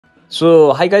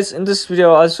So hi guys, in this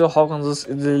video I'll show how can just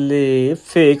easily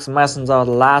fix messenger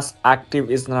last active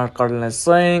is not currently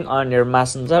showing on your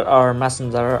messenger or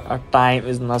messenger time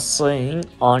is not showing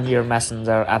on your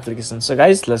messenger application. So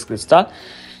guys, let's get started.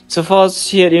 So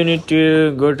first here you need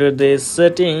to go to the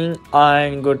setting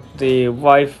and go to the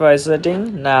Wi-Fi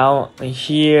setting. Now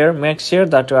here make sure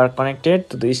that you are connected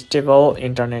to the stable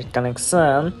internet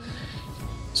connection.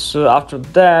 So after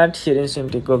that here you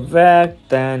simply go back,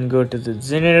 then go to the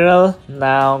general.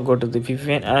 Now go to the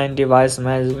VPN and device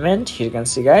management. Here you can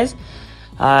see guys,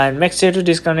 and make sure to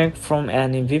disconnect from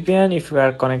any VPN if you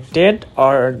are connected,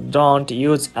 or don't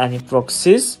use any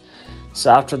proxies.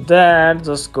 So after that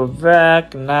just go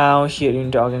back. Now here you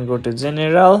need to again go to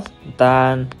general,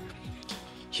 then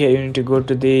here you need to go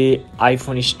to the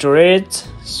iPhone storage.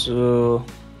 So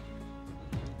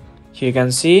here you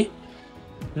can see,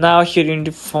 now here you need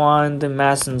to find the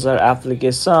messenger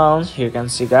application. Here you can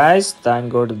see guys, then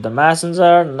go to the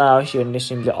messenger. Now here you need to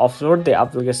simply upload the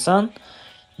application,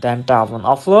 then tap on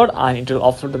upload and it will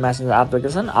upload the messenger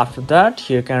application. After that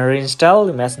here you can reinstall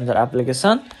the messenger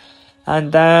application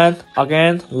and then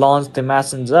again launch the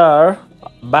messenger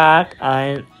back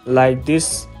and like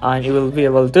this, and you will be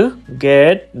able to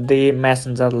get the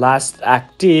messenger last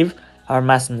active or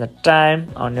messenger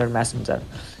time on your messenger.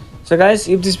 So guys,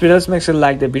 if this video makes you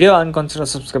like the video and consider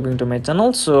subscribing to my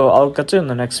channel. So I'll catch you in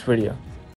the next video.